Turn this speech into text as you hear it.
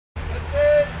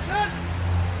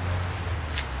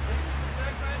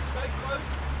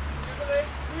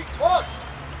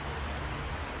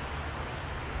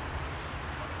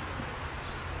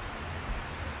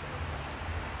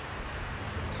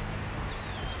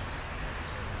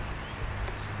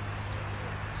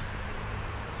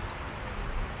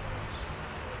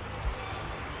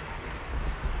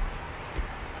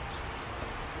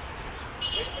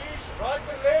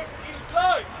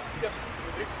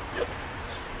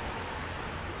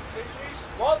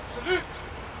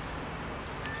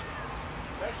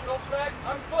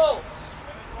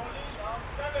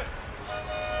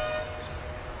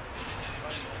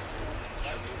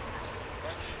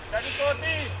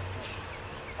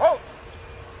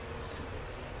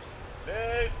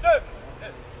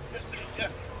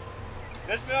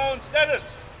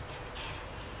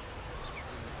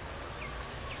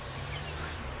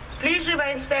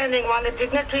standing while the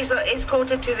dignitaries are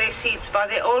escorted to their seats by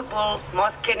the old bull,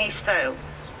 MOTH Kenny Stale.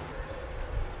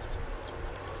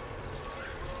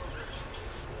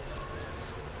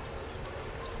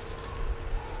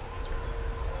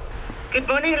 Good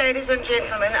morning, ladies and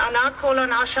gentlemen. I now call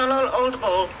on our Shellhole old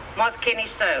bull, MOTH Kenny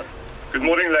Stale. Good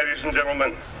morning, ladies and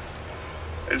gentlemen.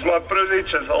 It's my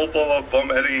privilege as old bull of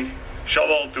Bomb Alley,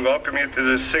 Shellhole, to welcome you to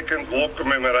the second War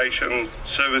Commemoration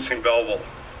service in Bellville.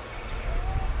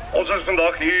 Ons is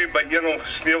vandag hier bijeen om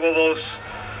gesneuveld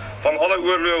van alle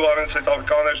oorloë waarin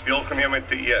Suid-Afrikaners deelgeneem het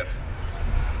te eer.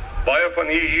 Baie van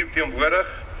hier teenwoordig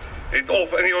het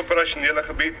of in die operasionele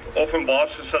gebied of in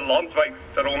basisse landwyd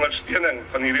ter ondersteuning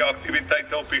van hierdie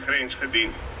aktiwiteite op die grens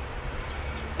gedien.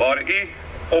 Waar u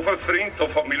of 'n vriend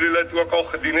of familielid ook al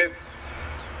gedien het,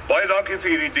 baie dankie vir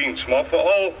hierdie diens, maar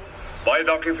veral baie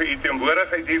dankie vir u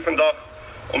teenwoordigheid hier vandag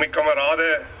om die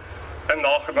kamerade in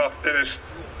nagedagtenis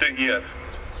te eer.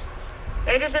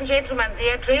 Ladies and gentlemen,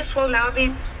 the address will now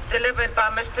be delivered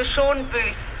by Mr. Sean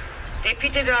Booth,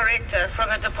 Deputy Director from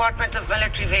the Department of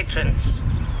Military Veterans.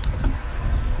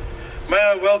 May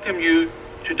I welcome you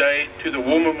today to the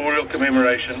War Memorial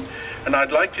Commemoration, and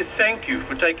I'd like to thank you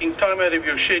for taking time out of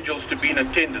your schedules to be in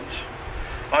attendance.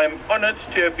 I am honoured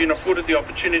to have been afforded the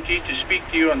opportunity to speak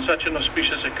to you on such an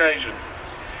auspicious occasion.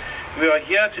 We are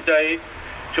here today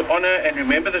to honour and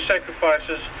remember the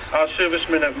sacrifices our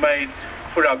servicemen have made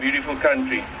for our beautiful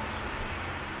country.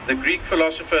 The Greek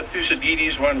philosopher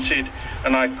Thucydides once said,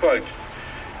 and I quote,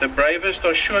 "The bravest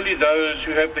are surely those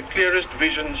who have the clearest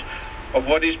visions of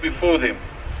what is before them,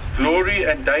 glory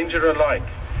and danger alike,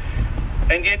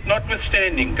 and yet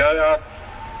notwithstanding go out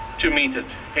to meet it,"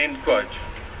 end quote.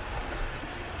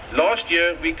 Last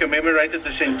year we commemorated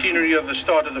the centenary of the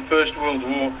start of the First World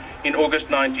War in August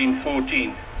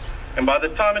 1914, and by the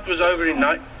time it was over in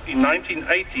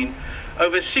 1918,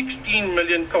 over 16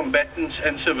 million combatants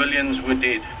and civilians were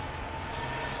dead.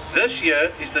 This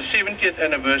year is the 70th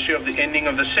anniversary of the ending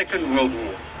of the Second World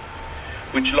War,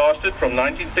 which lasted from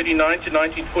 1939 to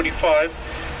 1945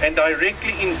 and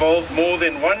directly involved more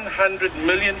than 100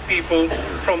 million people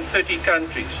from 30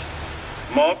 countries,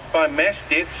 marked by mass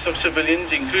deaths of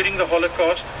civilians, including the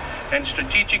Holocaust, and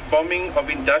strategic bombing of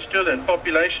industrial and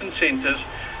population centers,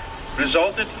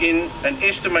 resulted in an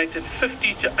estimated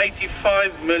 50 to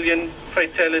 85 million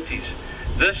fatalities.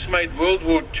 This made World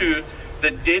War II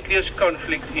the deadliest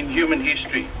conflict in human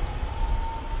history.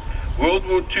 World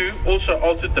War II also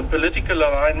altered the political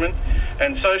alignment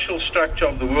and social structure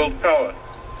of the world power.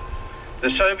 The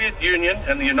Soviet Union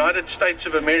and the United States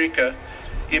of America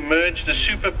emerged as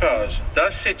superpowers,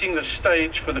 thus setting the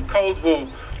stage for the Cold War,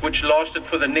 which lasted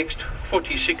for the next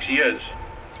 46 years.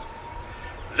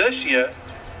 This year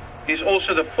is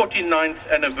also the 49th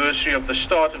anniversary of the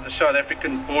start of the South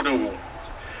African Border War,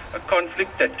 a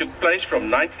conflict that took place from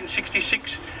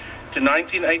 1966 to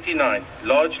 1989,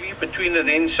 largely between the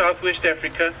then Southwest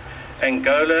Africa,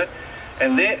 Angola,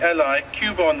 and their ally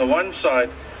Cuba on the one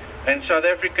side, and South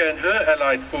Africa and her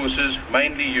allied forces,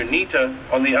 mainly UNITA,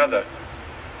 on the other.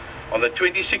 On the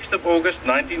 26th of August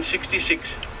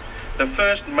 1966, the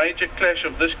first major clash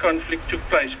of this conflict took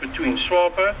place between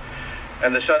SWAPO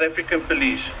and the South African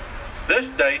police. This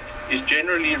date is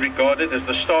generally regarded as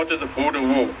the start of the border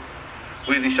war,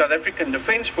 where the South African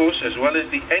Defence Force as well as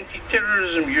the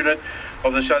anti-terrorism unit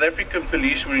of the South African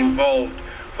police were involved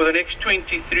for the next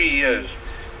 23 years,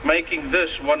 making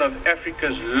this one of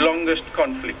Africa's longest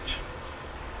conflicts.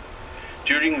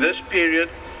 During this period,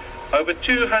 over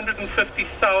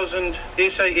 250,000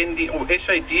 SAND or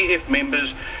SADF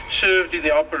members served in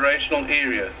the operational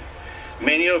area,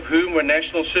 many of whom were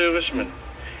national servicemen.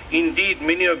 Indeed,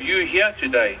 many of you here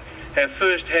today have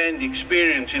first-hand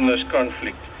experience in this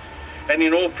conflict, and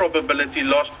in all probability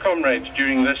lost comrades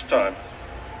during this time.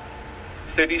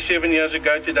 37 years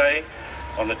ago today,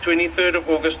 on the 23rd of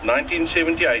August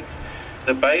 1978,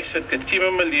 the base at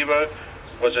Katima Malibo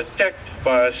was attacked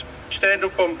by a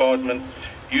stand-off bombardment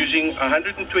using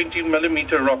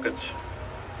 120mm rockets.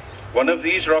 One of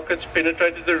these rockets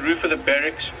penetrated the roof of the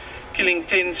barracks, killing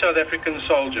 10 South African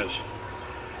soldiers.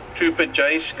 Trooper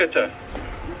J. Skitter,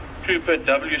 Trooper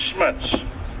W. Smuts,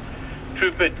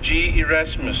 Trooper G.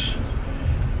 Erasmus,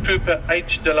 Trooper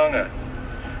H. DeLange,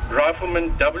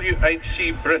 Rifleman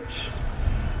W.H.C. Brits,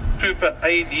 Trooper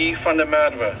A.D. van der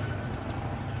Merwe,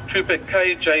 Trooper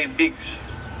K.J. Biggs,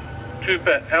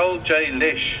 Trooper L.J.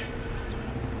 Lesh,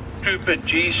 Trooper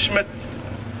G. Smith,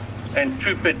 and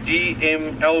Trooper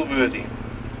D.M. Elworthy.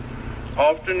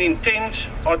 After an intense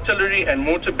artillery and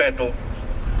mortar battle,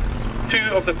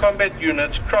 two of the combat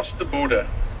units crossed the border,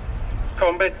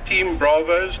 Combat Team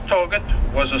Bravo's target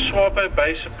was a Swapo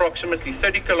base approximately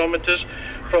 30 kilometers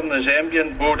from the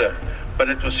Zambian border, but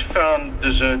it was found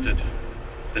deserted.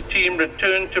 The team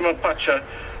returned to Mapacha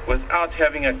without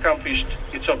having accomplished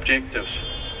its objectives.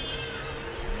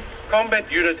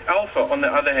 Combat Unit Alpha, on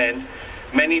the other hand,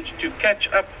 managed to catch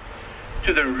up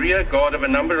to the rear guard of a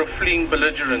number of fleeing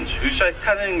belligerents who so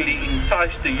cunningly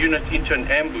enticed the unit into an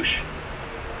ambush.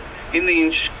 In the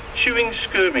ensuing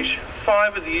skirmish,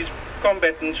 5 of these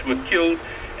combatants were killed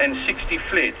and 60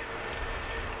 fled.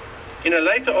 In a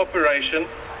later operation,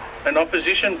 an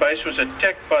opposition base was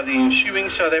attacked by the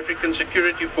ensuing South African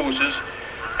security forces,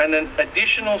 and an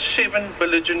additional 7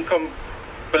 belligerent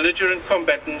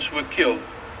combatants were killed.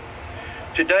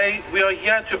 Today, we are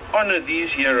here to honor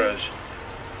these heroes,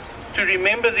 to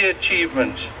remember their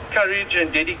achievements, courage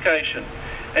and dedication,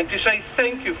 and to say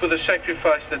thank you for the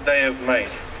sacrifice that they have made.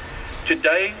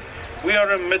 Today, we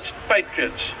are amidst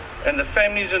patriots and the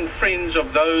families and friends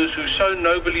of those who so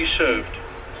nobly served.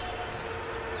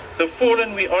 The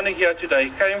fallen we honor here today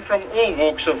came from all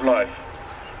walks of life,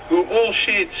 who all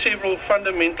shared several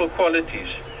fundamental qualities.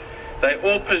 They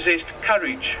all possessed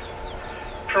courage,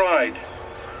 pride,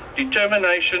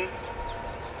 determination,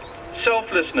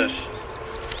 selflessness,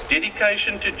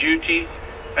 dedication to duty,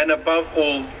 and above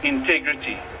all,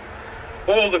 integrity.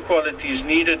 All the qualities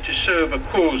needed to serve a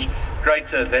cause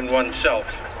greater than oneself.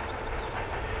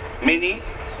 Many,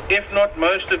 if not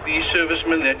most of these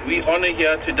servicemen that we honor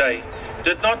here today,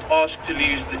 did not ask to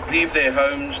leave their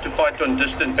homes to fight on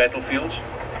distant battlefields.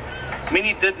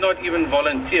 Many did not even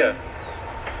volunteer.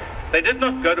 They did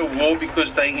not go to war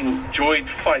because they enjoyed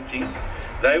fighting.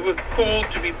 They were called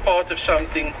to be part of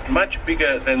something much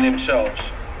bigger than themselves.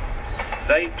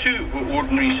 They too were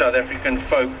ordinary South African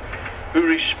folk who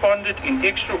responded in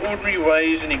extraordinary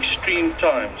ways in extreme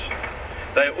times.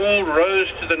 They all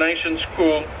rose to the nation's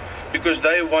call because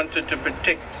they wanted to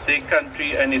protect their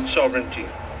country and its sovereignty.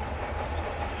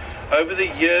 Over the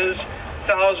years,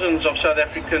 thousands of South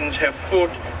Africans have fought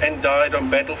and died on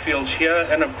battlefields here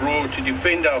and abroad to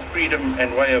defend our freedom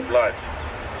and way of life.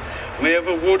 We have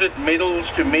awarded medals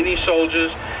to many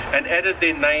soldiers and added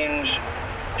their names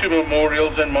to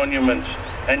memorials and monuments,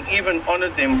 and even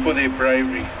honored them for their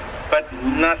bravery. But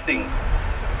nothing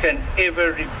can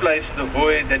ever replace the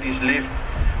void that is left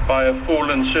by a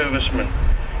fallen serviceman,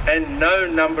 and no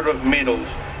number of medals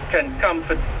can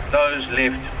comfort those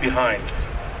left behind.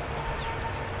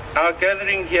 Our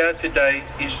gathering here today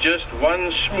is just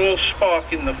one small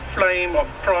spark in the flame of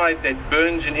pride that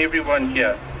burns in everyone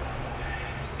here.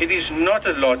 It is not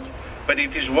a lot, but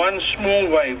it is one small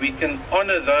way we can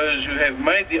honor those who have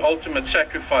made the ultimate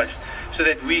sacrifice so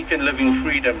that we can live in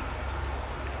freedom.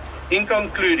 In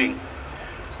concluding,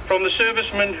 from the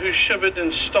servicemen who shivered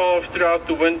and starved throughout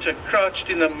the winter, crouched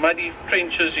in the muddy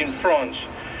trenches in France,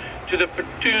 to the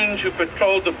platoons who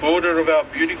patrolled the border of our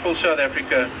beautiful South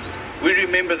Africa, we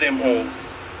remember them all.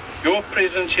 Your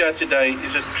presence here today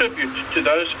is a tribute to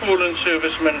those fallen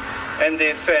servicemen and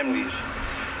their families.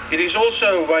 It is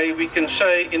also a way we can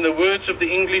say, in the words of the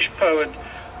English poet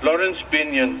Lawrence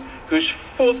Benyon, whose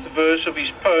 4th verse of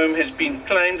his poem has been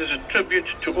claimed as a tribute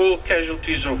to all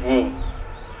casualties of war.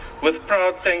 With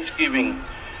proud thanksgiving,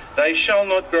 they shall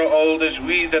not grow old as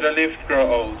we that are left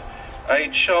grow old.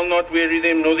 Age shall not weary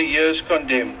them, nor the years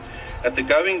condemn. At the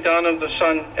going down of the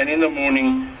sun and in the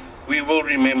morning, we will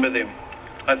remember them.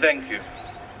 I thank you.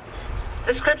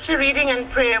 The scripture reading and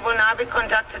prayer will now be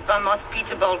conducted by MOTH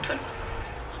Peter Bolton.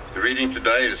 The reading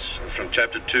today is from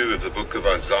chapter 2 of the book of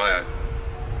Isaiah.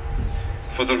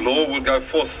 For the law will go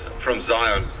forth from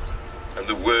Zion, and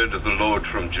the word of the Lord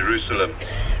from Jerusalem.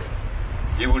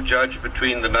 He will judge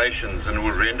between the nations and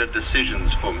will render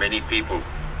decisions for many people.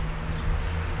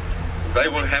 They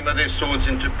will hammer their swords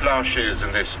into plowshares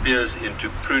and their spears into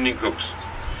pruning hooks.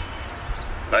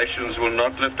 Nations will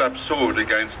not lift up sword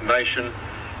against nation,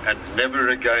 and never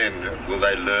again will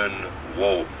they learn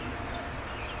war.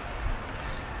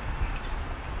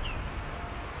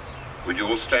 Would you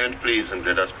all stand, please, and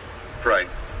let us pray.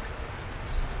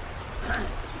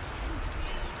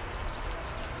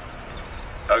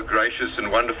 O gracious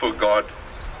and wonderful God,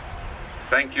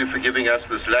 thank you for giving us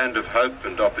this land of hope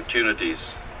and opportunities.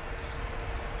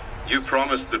 You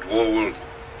promised that war will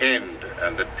end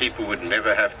and that people would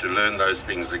never have to learn those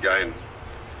things again.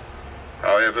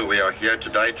 However, we are here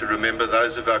today to remember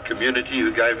those of our community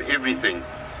who gave everything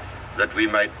that we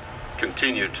may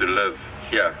continue to live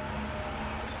here.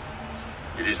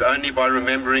 It is only by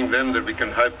remembering them that we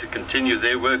can hope to continue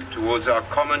their work towards our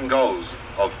common goals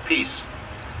of peace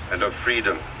and of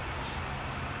freedom.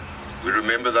 We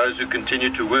remember those who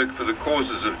continue to work for the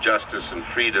causes of justice and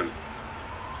freedom.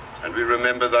 and we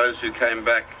remember those who came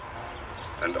back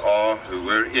and are who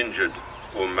were injured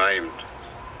or maimed.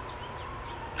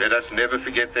 Let us never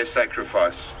forget their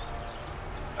sacrifice,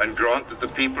 and grant that the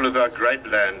people of our great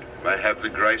land may have the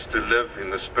grace to live in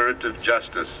the spirit of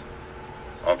justice,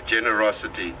 of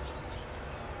generosity,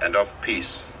 and of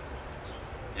peace.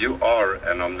 You are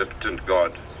an omnipotent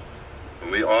God,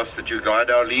 and we ask that you guide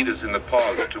our leaders in the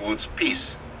path towards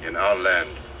peace in our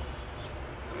land.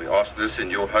 And we ask this in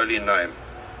your holy name.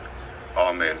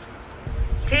 Amen.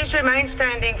 Please remain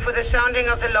standing for the sounding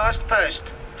of the last post,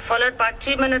 followed by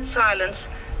 2-minute silence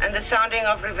and the sounding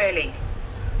of Reveille.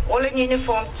 All in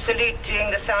uniform salute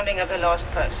during the sounding of the last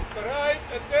post. Right,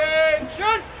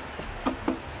 attention!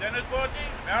 Standard party,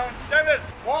 mount standard.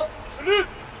 Walk, salute!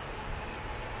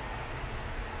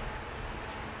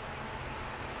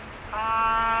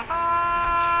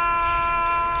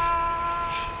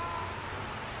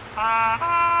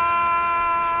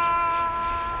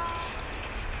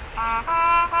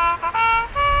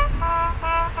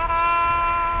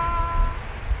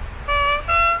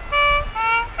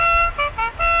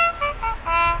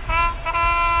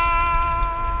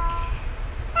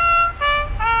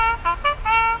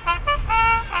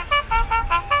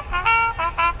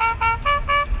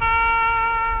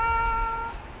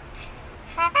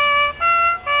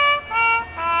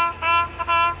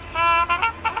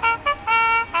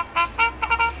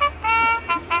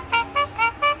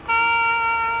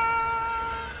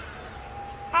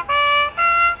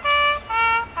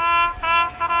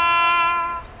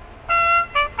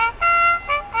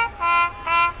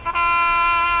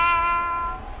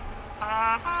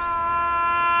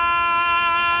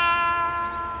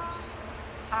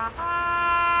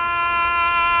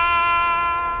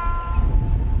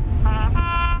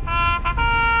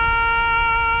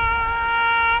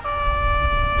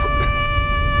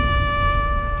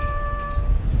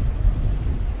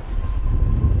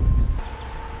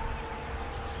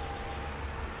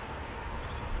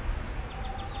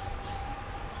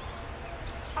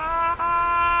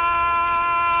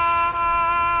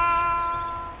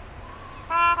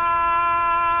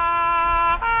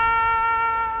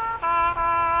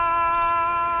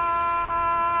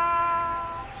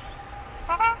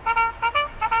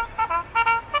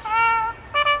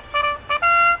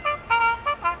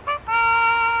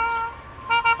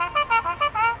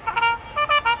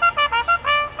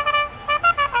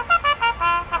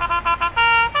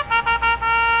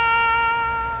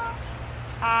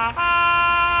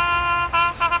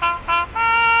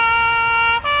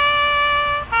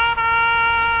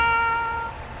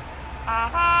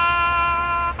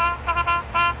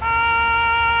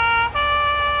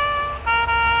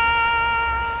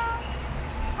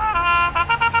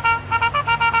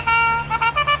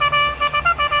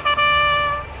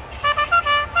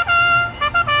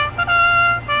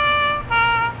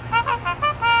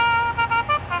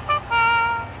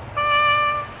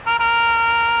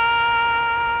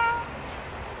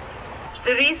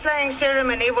 The wreath-laying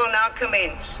ceremony will now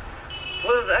commence.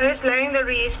 Will those laying the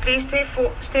wreaths please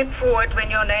step forward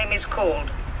when your name is called.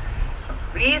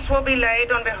 Wreaths will be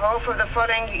laid on behalf of the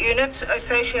following units,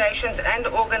 associations and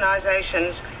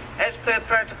organizations as per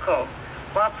protocol,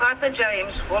 while Piper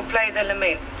James will play the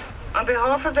lament. On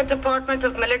behalf of the Department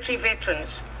of Military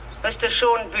Veterans, Mr.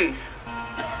 Sean Booth.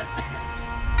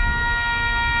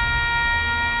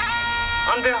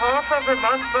 On behalf of the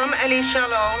MOTH Bomb Alley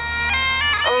Shellhole,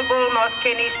 Old Bull Moth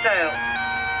Kenny Stale.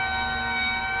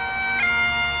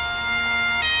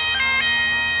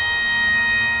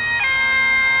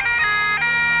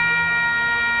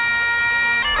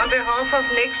 On behalf of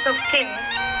Next of Kin,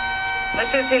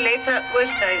 Mrs. Heleta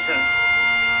Westhuizen.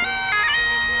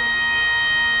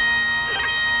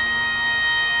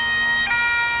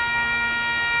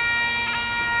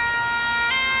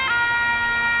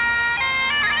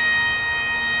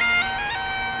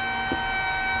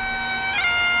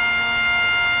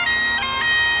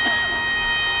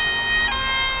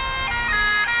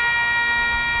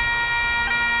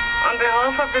 On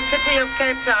behalf of the City of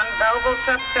Cape Town, Bellville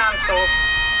Sub-Council,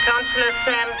 Councillor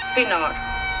Sam Pinard.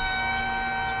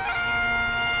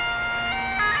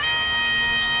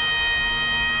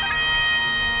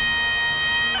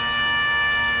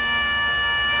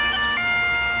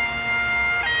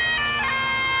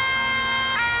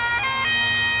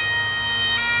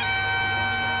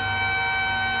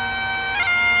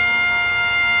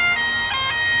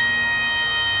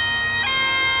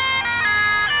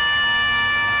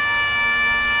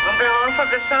 Of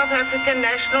the South African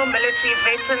National Military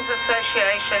Veterans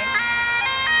Association,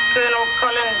 Colonel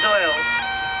Colin Doyle.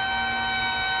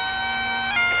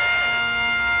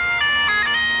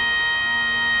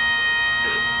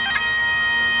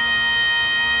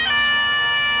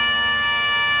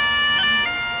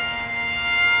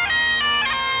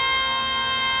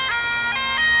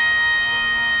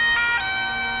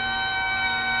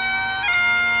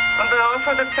 behalf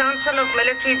of the Council of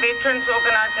Military Veterans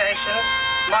Organizations,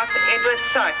 MOTH Edward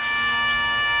Sykes.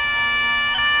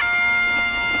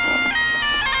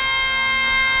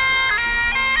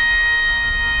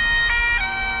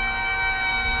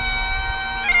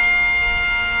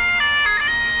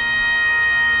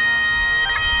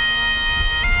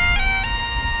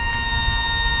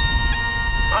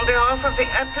 On behalf of the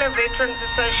APLA Veterans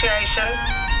Association,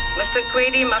 Mr.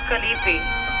 Kwedi Makalipi.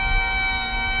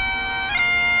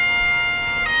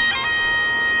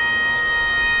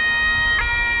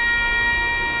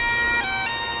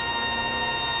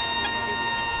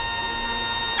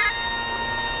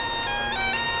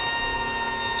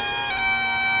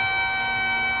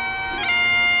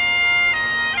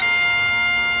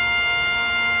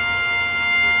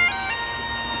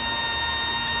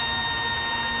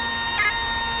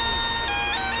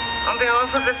 On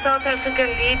behalf of the South African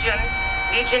Legion,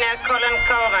 Legionnaire Colin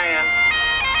Kalmeyer.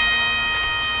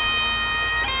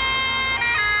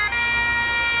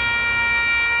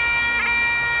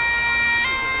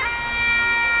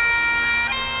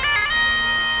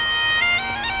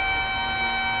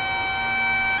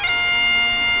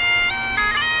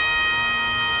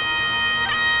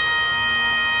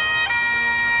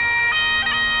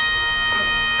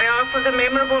 On behalf of the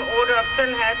Memorable Order of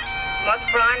Tin Hats, MOTH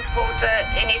Brian Porter,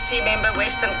 NEC member,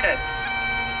 Western Cape.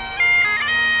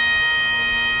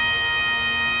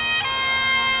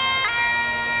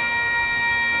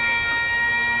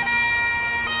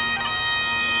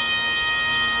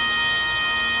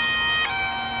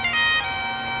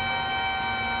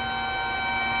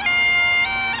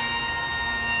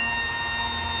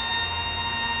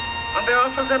 On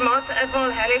behalf of the MOTH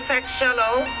Admiral Halifax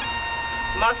Shellhole,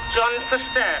 MOTH John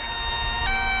Verster.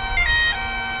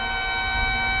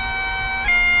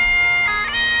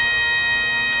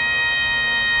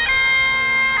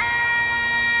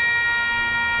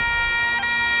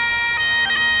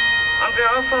 On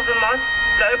behalf of the MOTH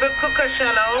Global Cooker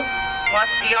Shellhole, MOTH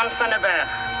Dion van der Berg.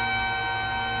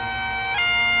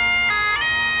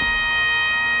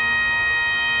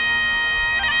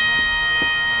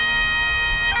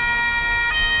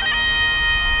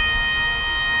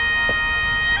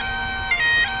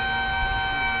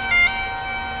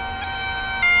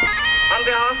 On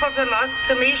behalf of the MOTH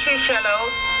Kamishu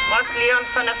Shellhole, MOTH Leon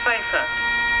van der Pfeiffer.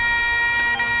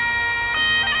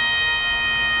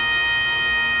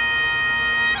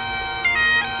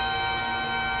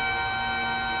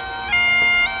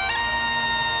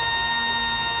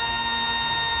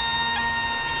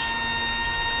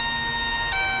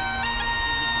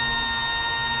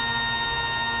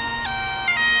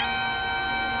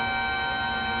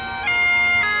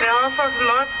 On behalf of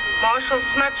MOTH Marshall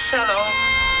Smith Shellhole,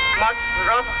 MOTH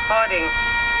Rob Harding.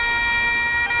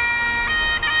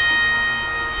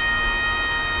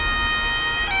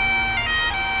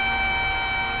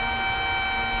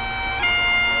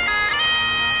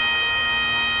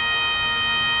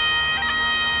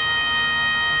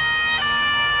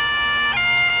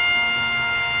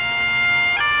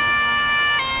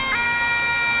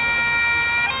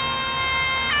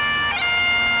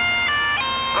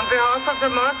 On behalf of the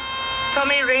MOTH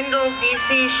Tommy Rendell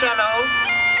BC Shellhole,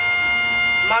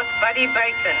 MOTH Buddy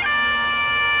Bacon.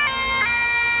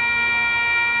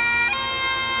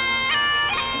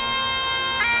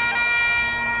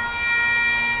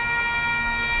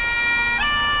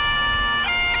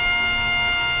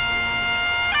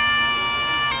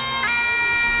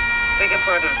 Beg your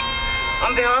pardon.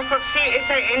 On behalf of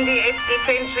CSANDF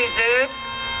Defence Reserves,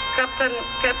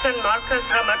 Captain Marcus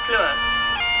Ramatlua.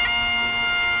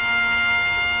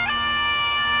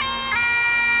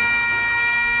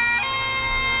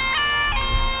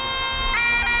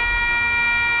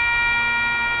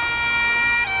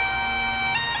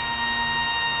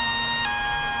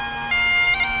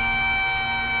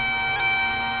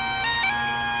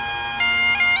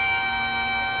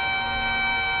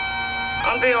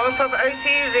 On behalf of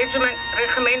OC Regiment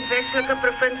Westelike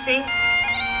Provincie,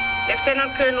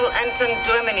 Lieutenant Colonel Anton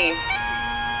Domini.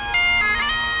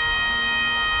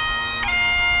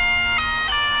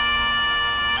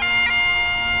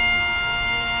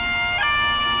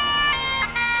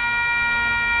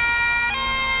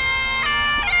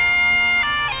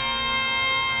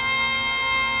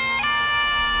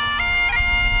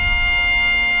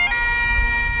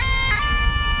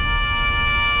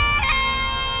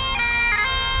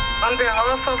 On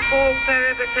behalf of 4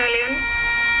 Para Battalion,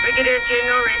 Brigadier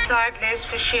General Retired Les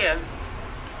Fischer.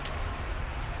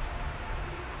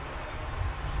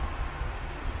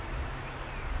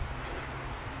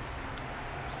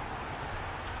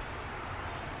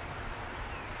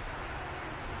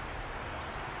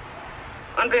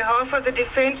 On behalf of the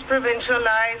Defence Provincial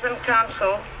Liaison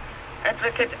Council,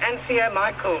 Advocate Anthea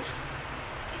Michaels.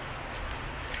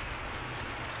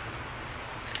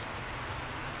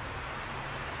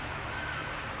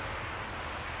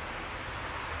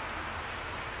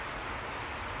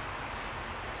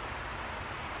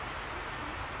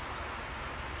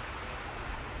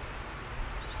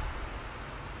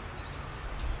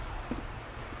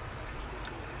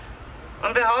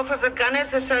 On behalf of the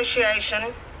Gunners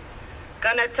Association,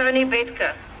 Gunner Tony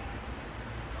Betker.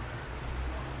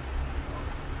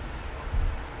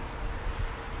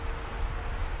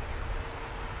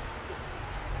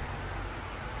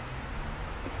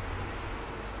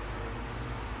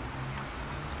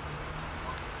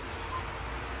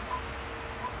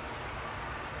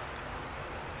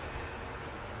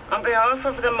 On behalf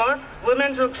of the MOTH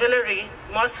Women's Auxiliary,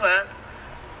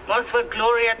 MOTHWA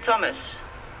Gloria Thomas.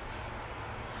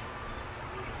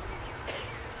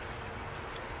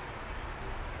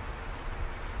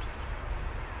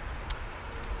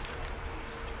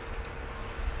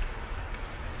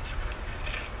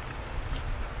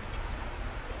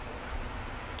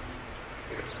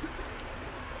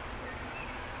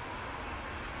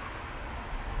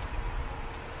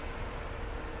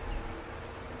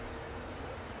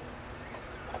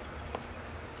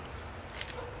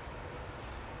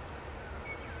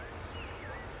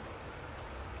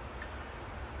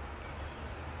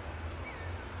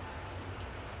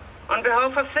 On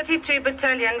behalf of 32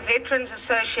 Battalion Veterans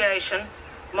Association,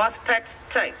 MOTH Pat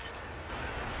Tate.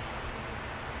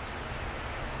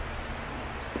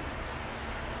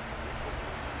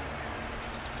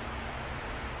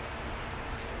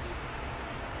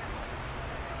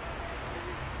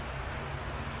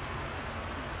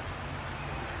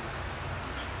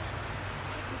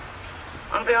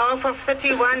 On behalf of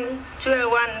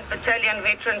 31201 Battalion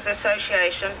Veterans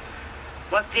Association,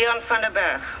 MOTH Dion van der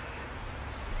Berg.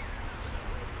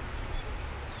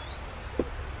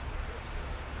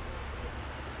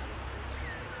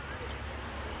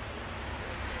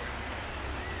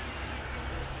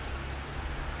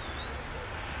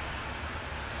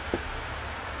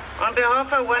 On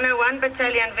behalf of 101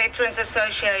 Battalion Veterans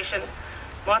Association,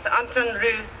 MOTH Anton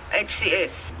Roux,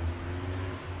 HCS.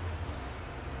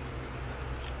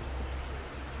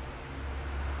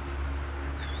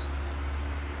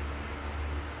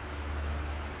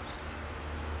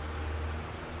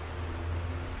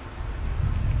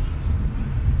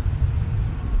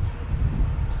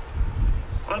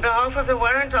 On behalf of the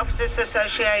Warrant Officers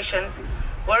Association,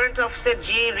 Warrant Officer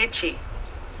G. Ritchie.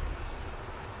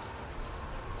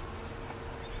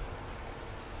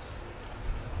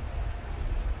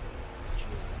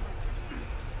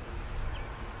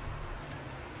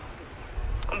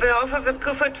 On behalf of the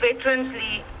Kufut Veterans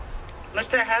League,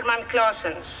 Mr. Herman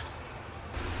Claessens.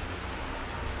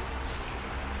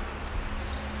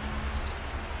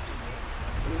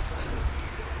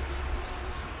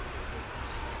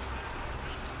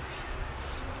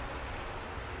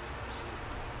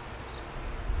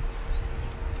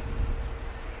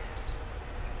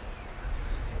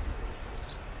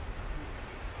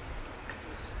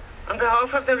 On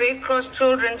behalf of the Red Cross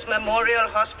Children's Memorial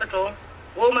Hospital,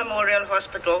 War Memorial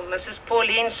Hospital, Mrs.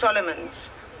 Pauline Solomons.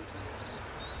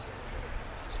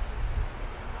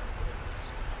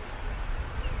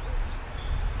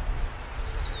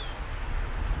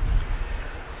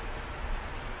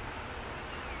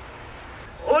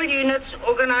 All units,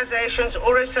 organizations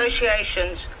or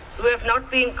associations who have not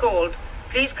been called,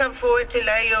 please come forward to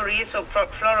lay your wreaths or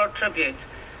floral tribute,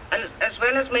 as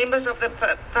well as members of the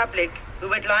public who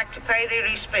would like to pay their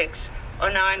respects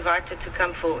are now invited to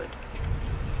come forward.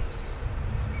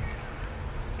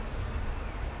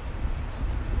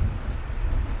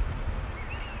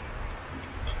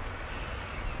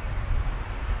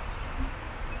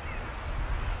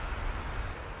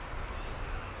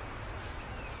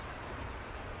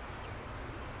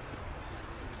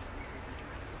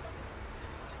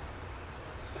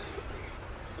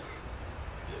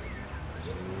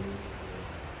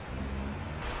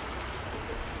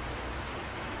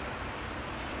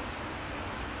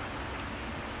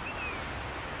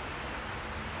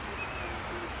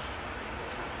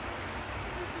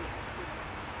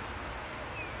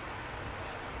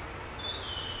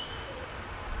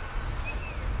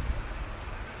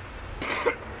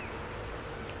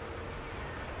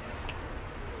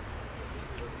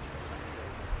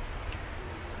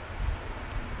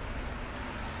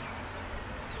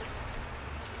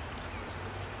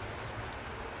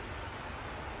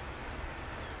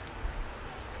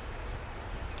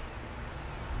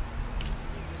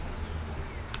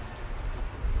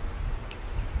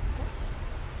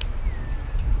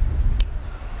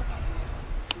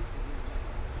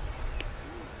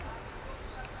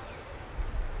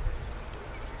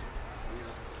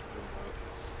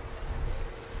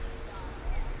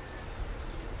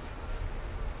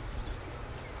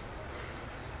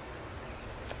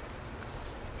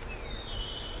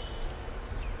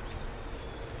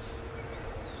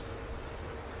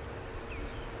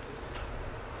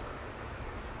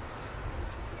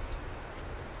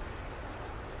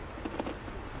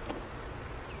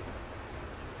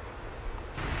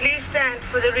 Please stand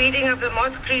for the reading of the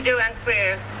MOTH Credo and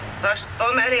Prayer by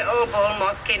Bomb Alley Old Bull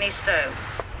MOTH Kenny Stowe.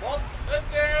 MOTH,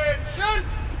 attention!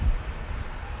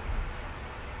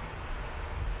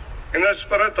 In a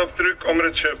spirit of true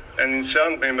comradeship and in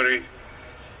sound memory,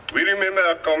 we remember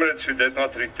our comrades who did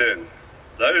not return,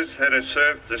 those that have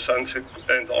served the sunset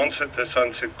and answered the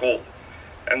sunset call,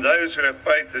 and those who have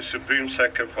paid the supreme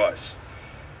sacrifice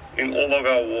in all of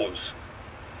our wars.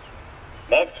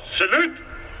 MOTH, salute!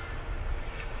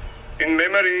 In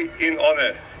memory, in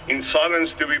honor, in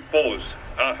silence do we pause,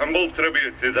 our humble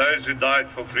tribute to those who died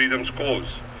for freedom's cause.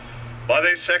 By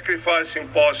their sacrifice in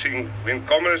passing, when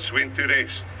comrades went to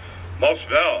rest, MOTH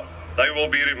vow they will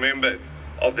be remembered,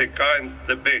 of their kind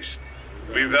the best.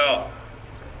 We vow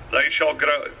they shall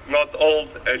grow not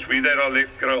old as we that are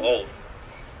left grow old.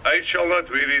 Age shall not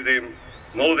weary them,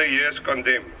 nor the years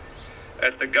condemn.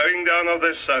 At the going down of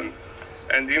the sun,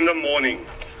 and in the morning,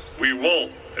 we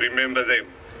will remember them.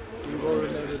 We will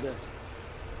remember them.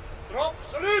 Drop,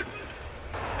 salute!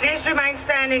 Please remain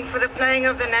standing for the playing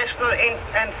of the national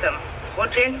anthem. Will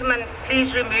gentlemen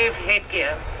please remove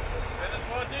headgear. Senate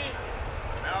party,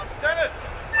 mount standard.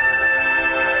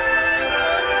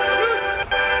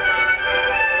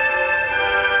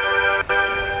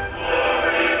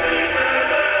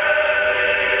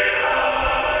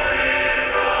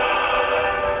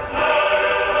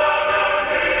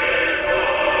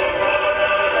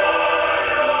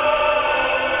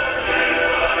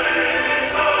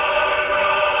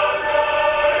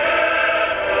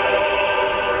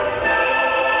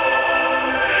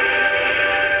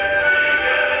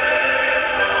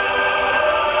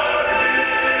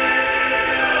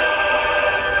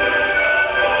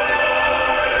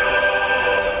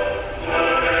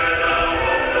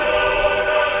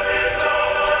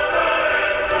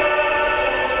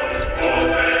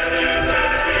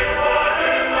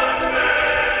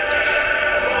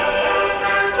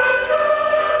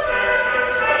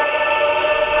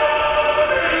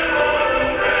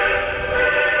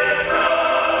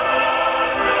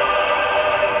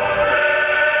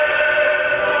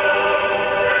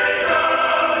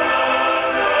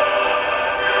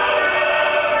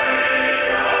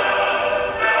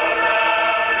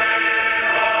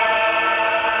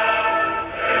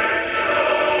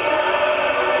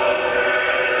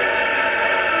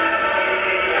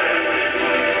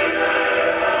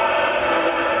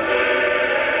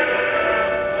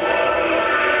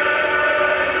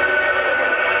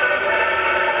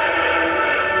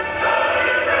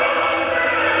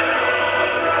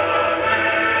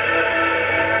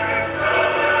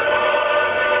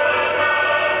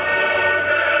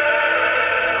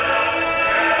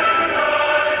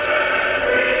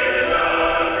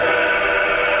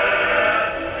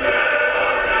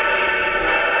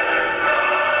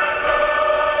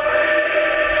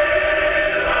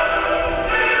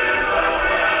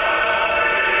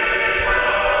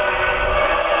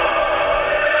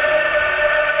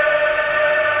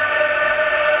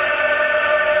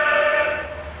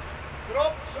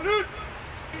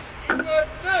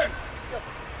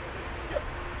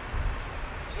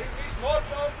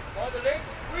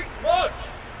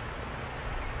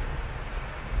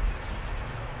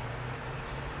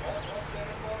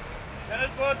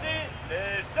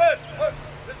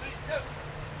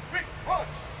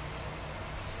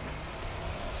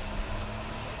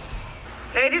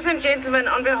 Ladies and gentlemen,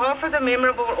 on behalf of the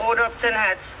Memorable Order of Tin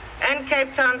Hats and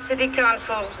Cape Town City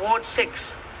Council, Ward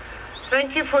 6,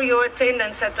 thank you for your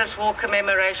attendance at this war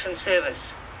commemoration service.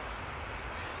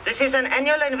 This is an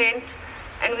annual event,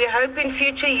 and we hope in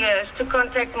future years to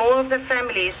contact more of the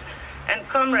families and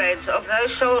comrades of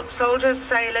those soldiers,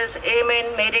 sailors,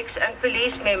 airmen, medics and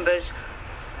police members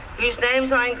whose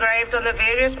names are engraved on the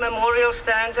various memorial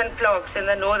stones and plaques in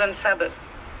the northern suburb.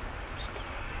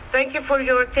 Thank you for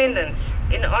your attendance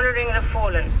in honouring the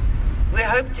fallen. We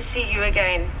hope to see you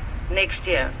again next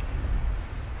year.